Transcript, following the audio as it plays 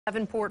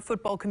Davenport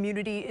football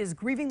community is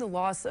grieving the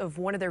loss of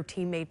one of their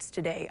teammates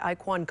today.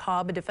 Eyquan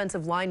Cobb, a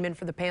defensive lineman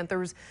for the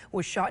Panthers,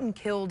 was shot and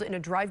killed in a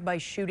drive-by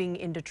shooting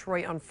in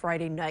Detroit on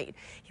Friday night.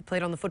 He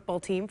played on the football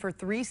team for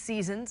 3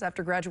 seasons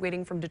after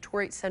graduating from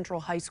Detroit Central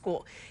High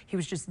School. He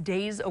was just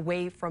days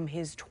away from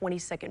his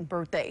 22nd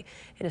birthday.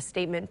 In a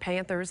statement,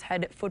 Panthers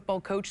head football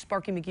coach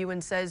Sparky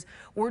McEwen says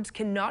words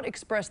cannot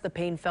express the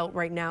pain felt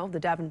right now. The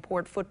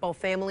Davenport football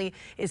family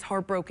is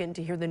heartbroken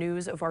to hear the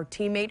news of our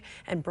teammate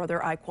and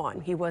brother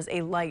Eyquan. He was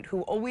a light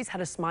who always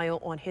had a smile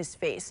on his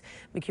face.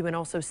 McEwen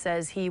also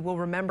says he will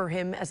remember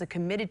him as a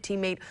committed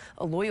teammate,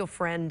 a loyal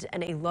friend,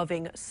 and a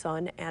loving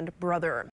son and brother.